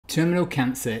Terminal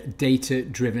Cancer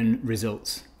Data-Driven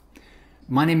Results.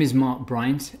 My name is Mark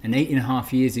Bryant, and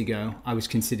 8.5 years ago I was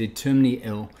considered terminally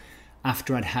ill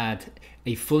after I'd had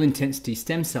a full intensity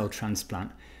stem cell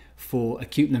transplant for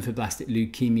acute lymphoblastic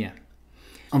leukemia.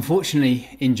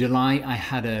 Unfortunately, in July I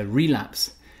had a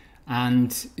relapse,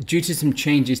 and due to some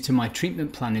changes to my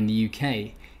treatment plan in the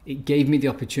UK, it gave me the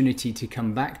opportunity to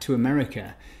come back to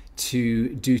America to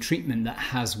do treatment that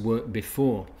has worked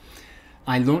before.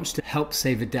 I launched a Help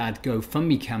Save a Dad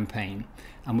GoFundMe campaign,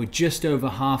 and we're just over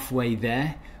halfway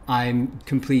there. I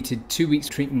completed 2 weeks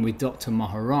treatment with Dr.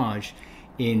 Maharaj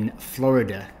in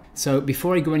Florida. So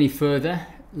before I go any further,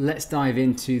 let's dive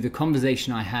into the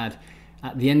conversation I had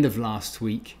at the end of last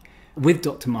week with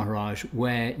Dr. Maharaj,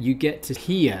 where you get to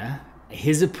hear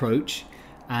his approach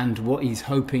and what he's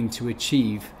hoping to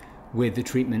achieve with the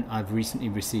treatment I've recently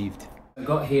received. I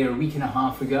got here a week and a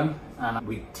half ago and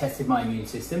we tested my immune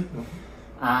system.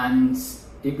 And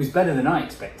it was better than I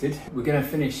expected. We're going to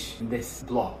finish this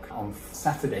block on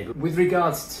Saturday. But with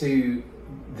regards to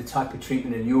the type of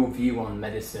treatment and your view on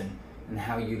medicine and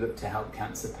how you look to help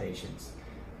cancer patients,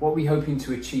 what are we hoping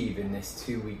to achieve in this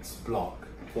 2 weeks block?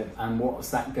 Yeah. And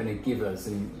what's that going to give us,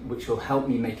 and which will help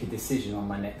me make a decision on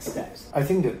my next steps? I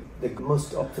think that the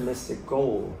most optimistic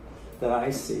goal that I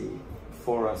see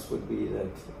for us would be that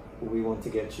we want to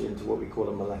get you into what we call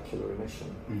a molecular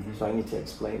remission. So I need to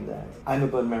explain that. I'm a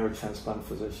bone marrow transplant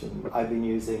physician. I've been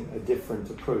using a different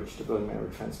approach to bone marrow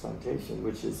transplantation,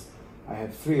 which is, I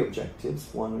have 3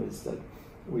 objectives. One is that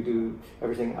we do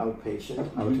everything outpatient,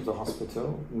 out of the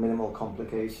hospital, minimal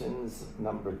complications.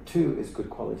 Number 2 is good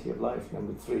quality of life.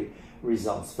 Number 3,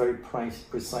 results, very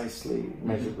precisely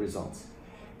measured results.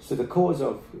 So the cause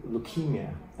of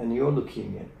leukemia, and your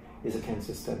leukemia, is a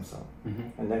cancer stem cell.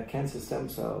 And that cancer stem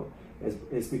cell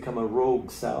has become a rogue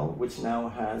cell, which now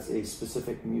has a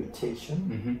specific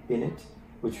mutation in it,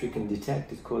 which we can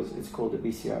detect. It's called a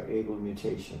BCR-ABL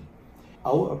mutation.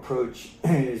 Our approach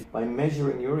is by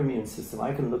measuring your immune system,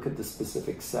 I can look at the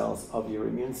specific cells of your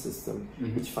immune system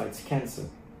which fights cancer.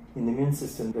 In the immune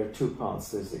system, there are 2 parts.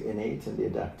 There's the innate and the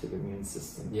adaptive immune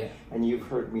system. Yeah. And you've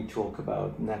heard me talk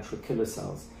about natural killer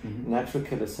cells. Natural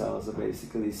killer cells are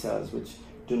basically cells which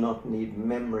do not need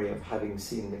memory of having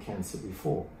seen the cancer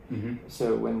before.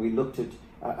 So when we looked at,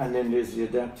 and then there's the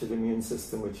adaptive immune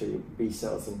system, which are your B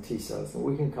cells and T cells, and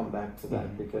we can come back to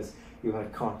that because you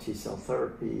had CAR T cell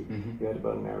therapy, you had a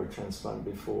bone marrow transplant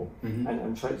before, and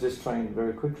I'm just trying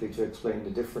very quickly to explain the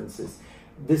differences.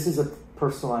 This is a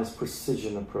personalized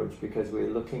precision approach because we're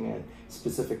looking at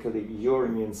specifically your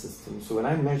immune system. So when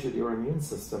I measured your immune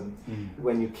system,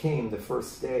 when you came the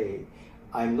first day,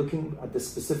 I'm looking at the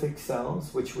specific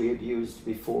cells which we had used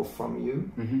before from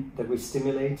you that we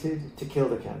stimulated to kill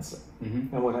the cancer.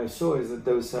 And what I saw is that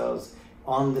those cells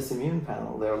on this immune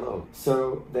panel, they're low.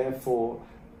 So therefore,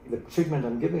 the treatment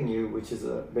I'm giving you, which is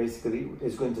basically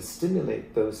is going to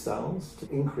stimulate those cells to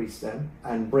increase them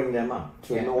and bring them up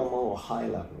to a normal or high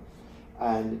level.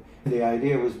 And the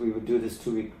idea was we would do this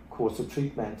 2-week course of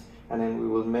treatment, and then we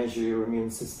will measure your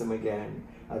immune system again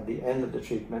at the end of the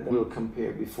treatment, and we'll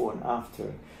compare before and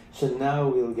after. So now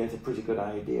we'll get a pretty good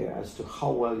idea as to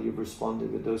how well you've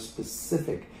responded with those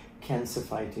specific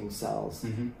cancer-fighting cells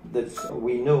that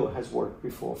we know has worked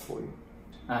before for you.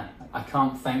 I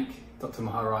can't thank Dr.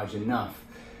 Maharaj enough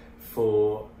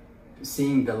for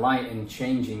seeing the light and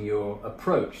changing your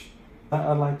approach.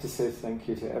 I'd like to say thank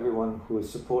you to everyone who has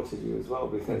supported you as well,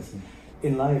 because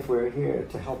in life we're here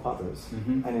to help others,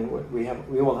 and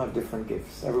we all have different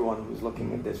gifts. Everyone who's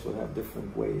looking at this will have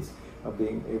different ways of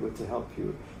being able to help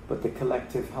you, but the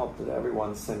collective help that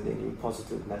everyone's sending you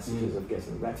positive messages of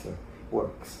getting better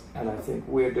works. And I think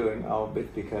we're doing our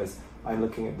bit because I'm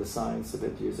looking at the science of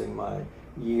it, using my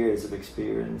years of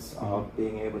experience of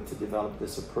being able to develop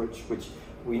this approach, which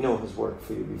we know has worked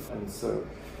for you before. And so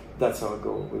that's our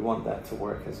goal. We want that to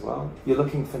work as well. You're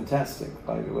looking fantastic,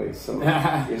 by the way. So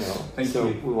Thank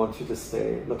you. We want you to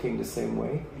stay looking the same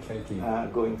way,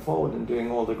 going forward, and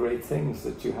doing all the great things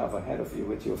that you have ahead of you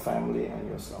with your family and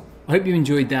yourself. I hope you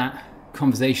enjoyed that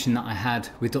conversation that I had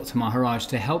with Dr. Maharaj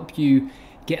to help you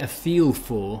get a feel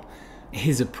for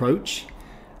his approach.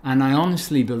 And I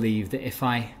honestly believe that if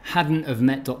I hadn't have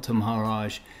met Dr.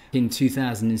 Maharaj in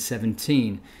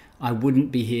 2017, I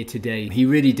wouldn't be here today. He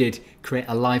really did create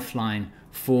a lifeline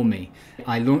for me.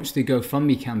 I launched the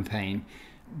GoFundMe campaign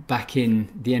back in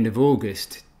the end of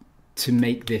August to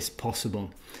make this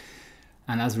possible.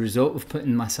 And as a result of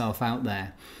putting myself out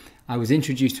there, I was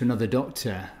introduced to another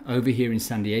doctor over here in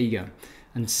Sandiego.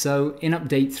 And so in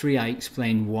update 3, I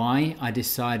explained why I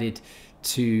decided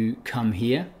to come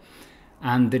here.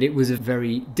 and that it was a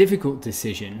very difficult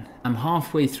decision. I'm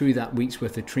halfway through that week's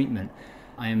worth of treatment.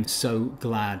 I am so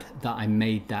glad that I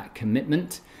made that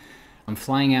commitment. I'm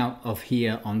flying out of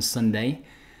here on Sunday,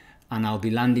 and I'll be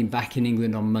landing back in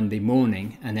England on Monday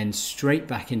morning, and then straight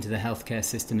back into the healthcare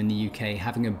system in the UK,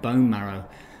 having a bone marrow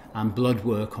and blood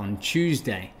work on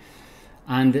Tuesday.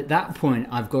 And at that point,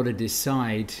 I've got to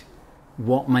decide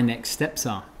what my next steps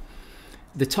are.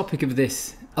 The topic of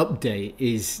this update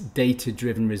is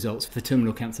data-driven results for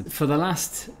terminal cancer. For the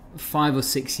last 5 or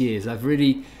 6 years, I've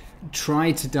really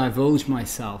tried to divulge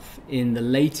myself in the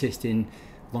latest in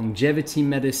longevity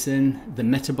medicine, the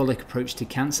metabolic approach to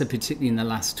cancer, particularly in the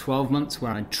last 12 months,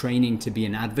 where I'm training to be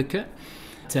an advocate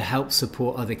to help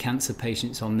support other cancer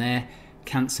patients on their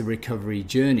cancer recovery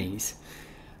journeys.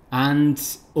 And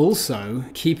also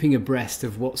keeping abreast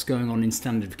of what's going on in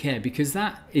standard of care, because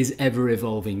that is ever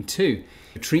evolving too.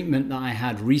 The treatment that I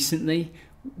had recently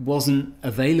wasn't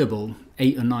available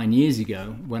 8 or 9 years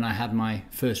ago when I had my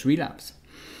first relapse.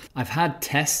 I've had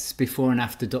tests before and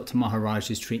after Dr.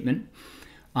 Maharaj's treatment.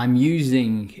 I'm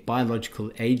using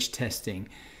biological age testing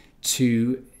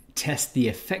to test the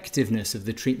effectiveness of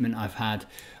the treatment I've had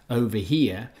over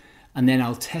here. And then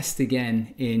I'll test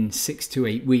again in 6 to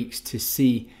 8 weeks to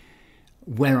see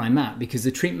where I'm at, because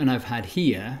the treatment I've had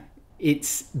here,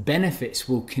 its benefits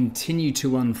will continue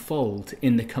to unfold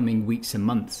in the coming weeks and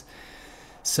months.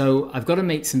 So I've got to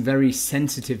make some very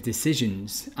sensitive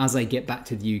decisions as I get back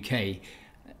to the UK,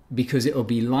 because it will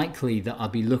be likely that I'll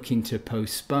be looking to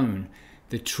postpone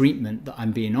the treatment that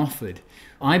I'm being offered.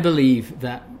 I believe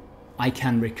that I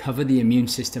can recover the immune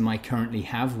system I currently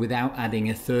have without adding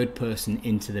a third person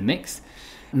into the mix.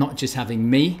 Not just having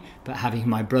me, but having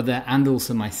my brother and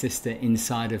also my sister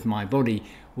inside of my body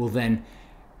will then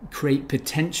create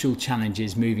potential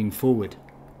challenges moving forward.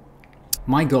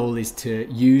 My goal is to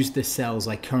use the cells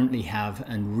I currently have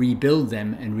and rebuild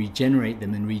them and regenerate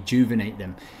them and rejuvenate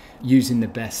them using the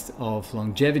best of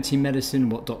longevity medicine,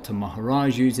 what Dr.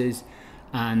 Maharaj uses,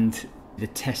 and the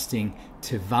testing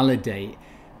to validate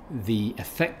the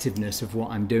effectiveness of what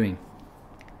I'm doing.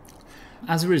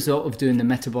 As a result of doing the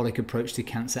metabolic approach to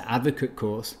cancer advocate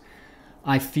course,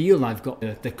 I feel I've got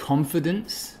the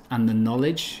confidence and the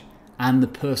knowledge and the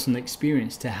personal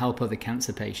experience to help other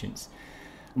cancer patients.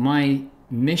 My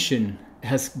mission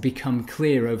has become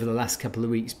clear over the last couple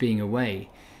of weeks being away,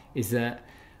 is that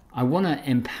I want to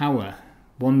empower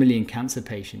 1 million cancer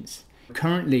patients.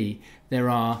 Currently, there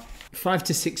are 5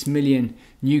 to 6 million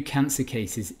new cancer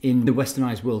cases in the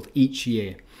westernized world each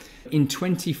year. In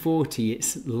 2040,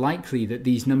 it's likely that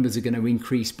these numbers are going to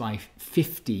increase by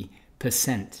 50%.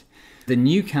 The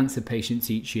new cancer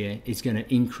patients each year is going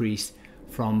to increase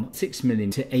from 6 million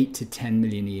to 8 to 10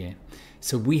 million a year.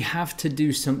 So we have to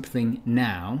do something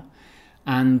now.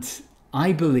 And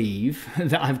I believe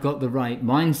that I've got the right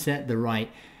mindset, the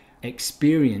right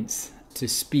experience to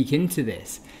speak into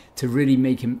this, to really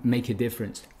make a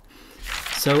difference.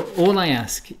 So all I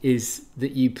ask is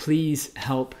that you please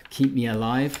help keep me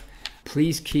alive.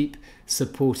 Please keep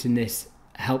supporting this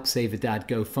Help Save a Dad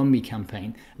GoFundMe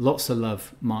campaign. Lots of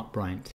love, Mark Bryant.